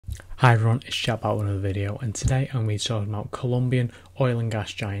Hi everyone, it's Chat about another video, and today I'm going to be talking about Colombian oil and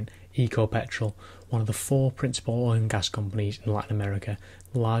gas giant Ecopetrol, one of the four principal oil and gas companies in Latin America,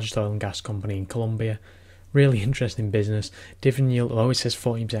 the largest oil and gas company in Colombia. Really interesting business. Dividend yield, although it says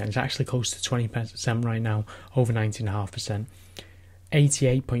 14%, it's actually close to 20% right now, over 19.5%.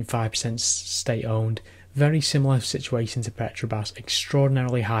 88.5% state owned. Very similar situation to Petrobras,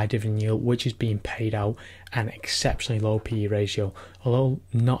 extraordinarily high dividend yield which is being paid out, and exceptionally low PE ratio, although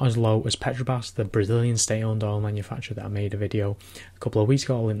not as low as Petrobras, the Brazilian state-owned oil manufacturer that I made a video a couple of weeks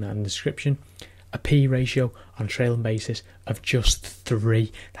ago. I'll link that in the description. A PE ratio on a trailing basis of just 3.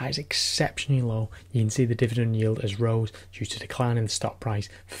 That is exceptionally low. You can see the dividend yield has rose due to decline in the stock price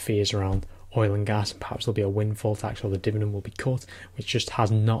for fears around oil and gas, and perhaps there'll be a windfall tax or the dividend will be cut, which just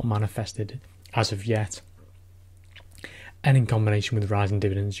has not manifested as of yet. And in combination with rising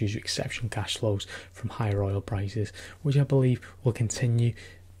dividends due to exceptional cash flows from higher oil prices, which I believe will continue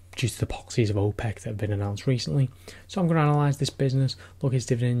due to the policies of OPEC that have been announced recently. So I'm going to analyse this business, look at its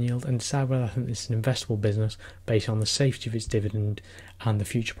dividend yield, and decide whether I think this is an investable business based on the safety of its dividend and the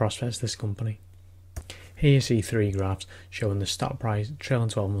future prospects of this company. Here you see 3 graphs showing the stock price, trailing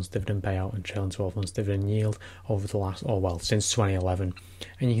 12 months dividend payout and trailing 12 months dividend yield over the last, since 2011.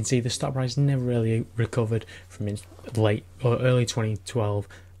 And you can see the stock price never really recovered from its early 2012,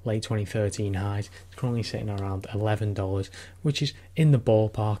 late 2013 highs. It's currently sitting around $11, which is in the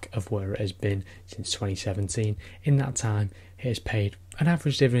ballpark of where it has been since 2017. In that time, it has paid an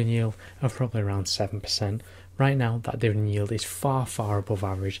average dividend yield of probably around 7%. Right now, that dividend yield is far above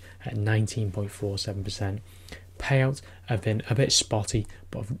average at 19.47%. Payouts have been a bit spotty,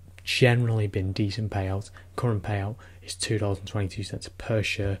 but have generally been decent payouts. Current payout is $2.22 per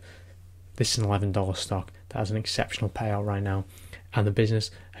share. This is an $11 stock that has an exceptional payout right now, and the business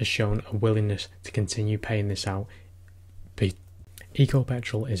has shown a willingness to continue paying this out.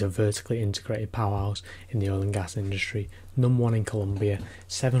 Ecopetrol is a vertically integrated powerhouse in the oil and gas industry, #1 in Colombia,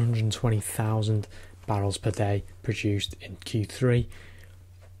 720,000 barrels per day produced in Q3,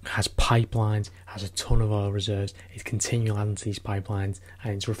 has pipelines, has a ton of oil reserves, it's continually adding to these pipelines,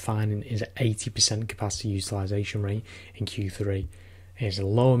 and its refining is at 80% capacity utilisation rate in Q3. It is a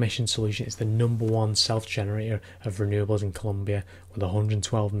low emission solution. It's the #1 self-generator of renewables in Colombia with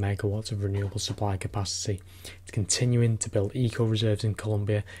 112 megawatts of renewable supply capacity. It's continuing to build eco reserves in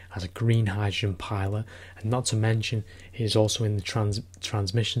Colombia as a green hydrogen pilot, and not to mention it is also in the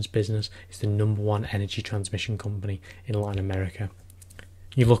transmissions business. It's the #1 energy transmission company in Latin America.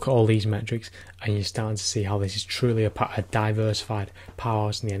 You look at all these metrics and you're starting to see how this is truly a diversified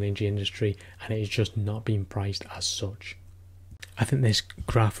powerhouse in the energy industry, and it is just not being priced as such. I think this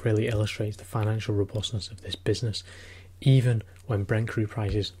graph really illustrates the financial robustness of this business. Even when Brent crude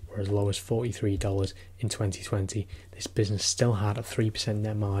prices were as low as $43 in 2020, this business still had a 3%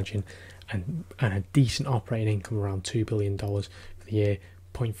 net margin and a decent operating income around $2 billion for the year,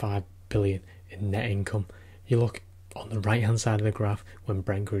 $0.5 billion in net income. You look on the right hand side of the graph when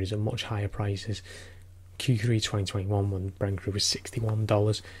Brent crude is at much higher prices. Q3 2021, when Brent crude was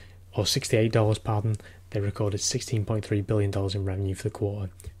 $61 or $68, pardon, they recorded $16.3 billion in revenue for the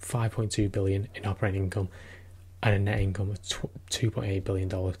quarter, $5.2 billion in operating income, and a net income of $2.8 billion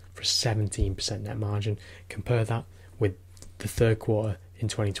for a 17% net margin. Compare that with the third quarter in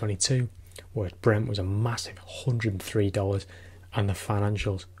 2022, where Brent was a massive $103, and the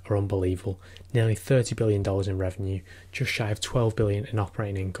financials are unbelievable. Nearly $30 billion in revenue, just shy of $12 billion in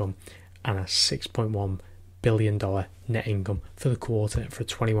operating income, and a $6.1 billion net income for the quarter for a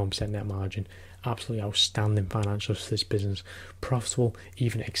 21% net margin. Absolutely outstanding financials for this business. Profitable,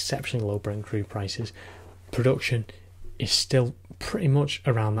 even exceptionally low Brent crude prices. Production is still pretty much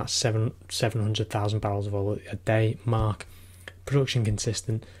around that 700,000 barrels of oil a day mark. Production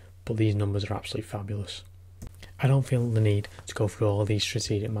consistent, but these numbers are absolutely fabulous. I don't feel the need to go through all of these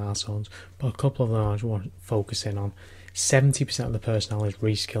strategic milestones, but a couple of them I want to focus in on. 70% of the personnel is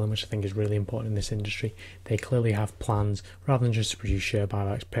reskilling, which I think is really important in this industry. They clearly have plans, rather than just to produce share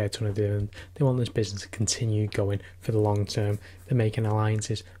buybacks, pay a ton of dividend. They want this business to continue going for the long term. They're making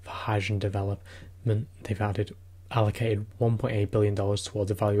alliances for hydrogen development. They've allocated $1.8 billion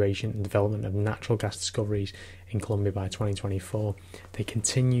towards evaluation and development of natural gas discoveries in Colombia by 2024. They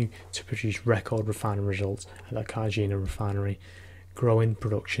continue to produce record refining results at the Cartagena refinery, growing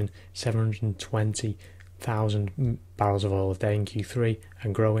production 720,000 barrels of oil a day in Q3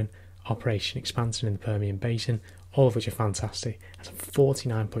 and growing, operation expansion in the Permian Basin, all of which are fantastic. Has a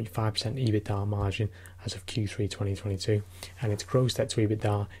 49.5% EBITDA margin as of Q3 2022, and its gross debt to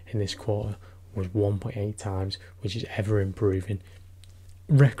EBITDA in this quarter was 1.8 times, which is ever improving.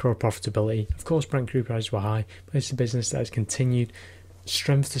 Record profitability. Of course, Brent crude prices were high, but it's a business that has continued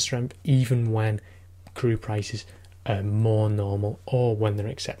strength to strength even when crude prices are more normal or when they're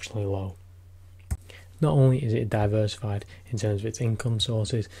exceptionally low. Not only is it diversified in terms of its income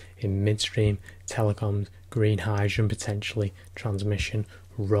sources in midstream, telecoms, green hydrogen potentially, transmission,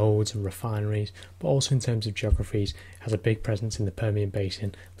 roads and refineries, but also in terms of geographies, it has a big presence in the Permian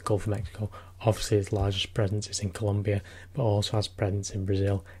Basin, the Gulf of Mexico. Obviously its largest presence is in Colombia, but also has presence in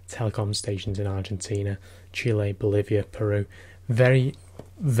Brazil, telecom stations in Argentina, Chile, Bolivia, Peru. Very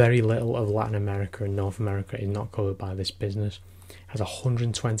little of Latin America and North America is not covered by this business. It has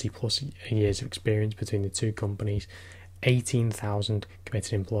 120 plus years of experience between the two companies, 18,000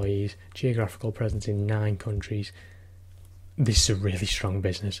 committed employees, geographical presence in 9 countries. This is a really strong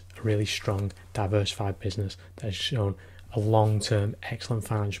business, a really strong, diversified business that has shown a long-term excellent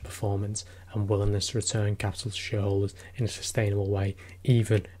financial performance and willingness to return capital to shareholders in a sustainable way,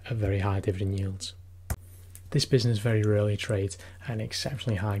 even at very high dividend yields. This business very rarely trades at an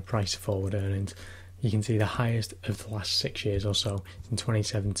exceptionally high price to forward earnings. You can see the highest of the last 6 years or so in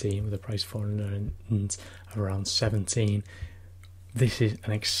 2017 with a price to forward earnings of around 17. This is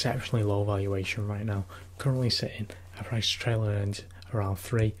an exceptionally low valuation right now, currently sitting at a price to trailing earnings around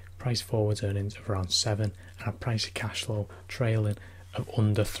 3, price forward earnings of around 7, and a price to cash flow trailing of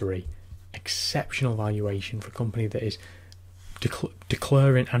under 3. Exceptional valuation for a company that is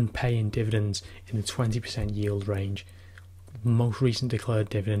declaring and paying dividends in the 20% yield range. The most recent declared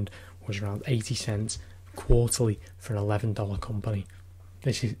dividend was around 80 cents quarterly for an $11 company.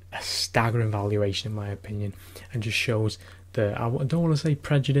 This is a staggering valuation in my opinion, and just shows the, I don't want to say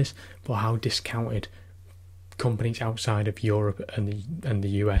prejudice, but how discounted companies outside of Europe and the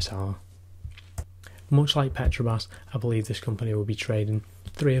US are. Much like Petrobras, I believe this company will be trading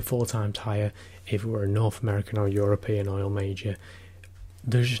 3 or 4 times higher if it were a North American or European oil major.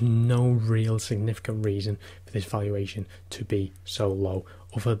 There's just no real significant reason for this valuation to be so low,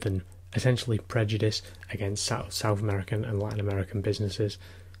 other than essentially prejudice against South American and Latin American businesses.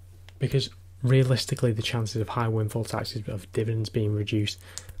 Because realistically, the chances of high windfall taxes of dividends being reduced,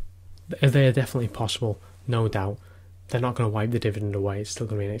 they are definitely possible, no doubt. They're not going to wipe the dividend away. It's still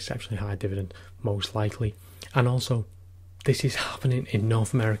going to be an exceptionally high dividend, most likely. And also, this is happening in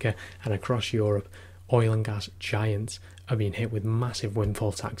North America and across Europe. Oil and gas giants are being hit with massive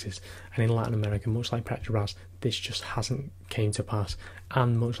windfall taxes, and in Latin America, much like Petrobras, this just hasn't came to pass.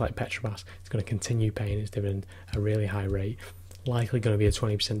 And much like Petrobras, it's going to continue paying its dividend at a really high rate, likely going to be a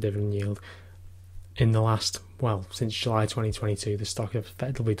 20% dividend yield. In the last, well, since July 2022, the stock has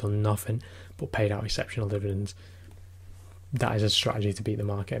effectively done nothing but paid out exceptional dividends. That is a strategy to beat the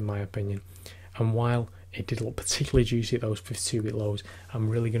market, in my opinion. And while it did look particularly juicy at those 52-week lows, I'm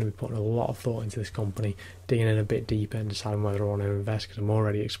really going to be putting a lot of thought into this company, digging in a bit deeper and deciding whether I want to invest, because I'm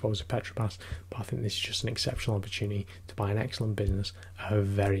already exposed to Petrobras. But I think this is just an exceptional opportunity to buy an excellent business at a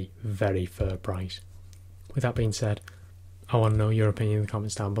very, very fair price. With that being said, I want to know your opinion in the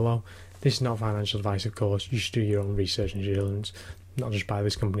comments down below. This is not financial advice, of course. You should do your own research and due diligence, not just buy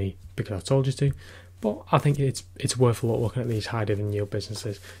this company because I told you to. But I think it's worth a look looking at these high dividend yield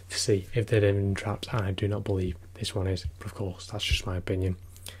businesses to see if they're dividend traps, and I do not believe this one is. But of course, that's just my opinion.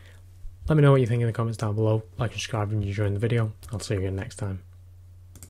 Let me know what you think in the comments down below. Like and subscribe if you enjoyed the video. I'll see you again next time.